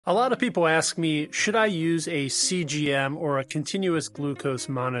A lot of people ask me, should I use a CGM or a continuous glucose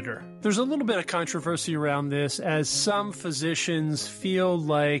monitor? There's a little bit of controversy around this, as some physicians feel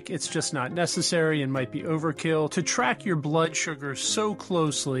like it's just not necessary and might be overkill to track your blood sugar so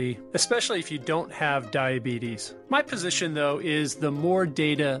closely, especially if you don't have diabetes. My position, though, is the more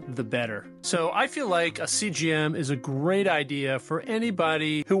data, the better. So I feel like a CGM is a great idea for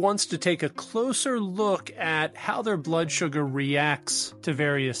anybody who wants to take a closer look at how their blood sugar reacts to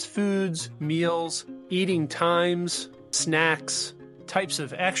various foods, meals, eating times, snacks, types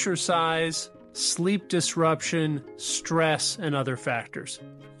of exercise, sleep disruption, stress, and other factors.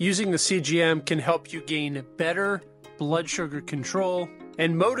 Using the CGM can help you gain better blood sugar control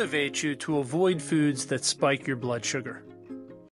and motivate you to avoid foods that spike your blood sugar.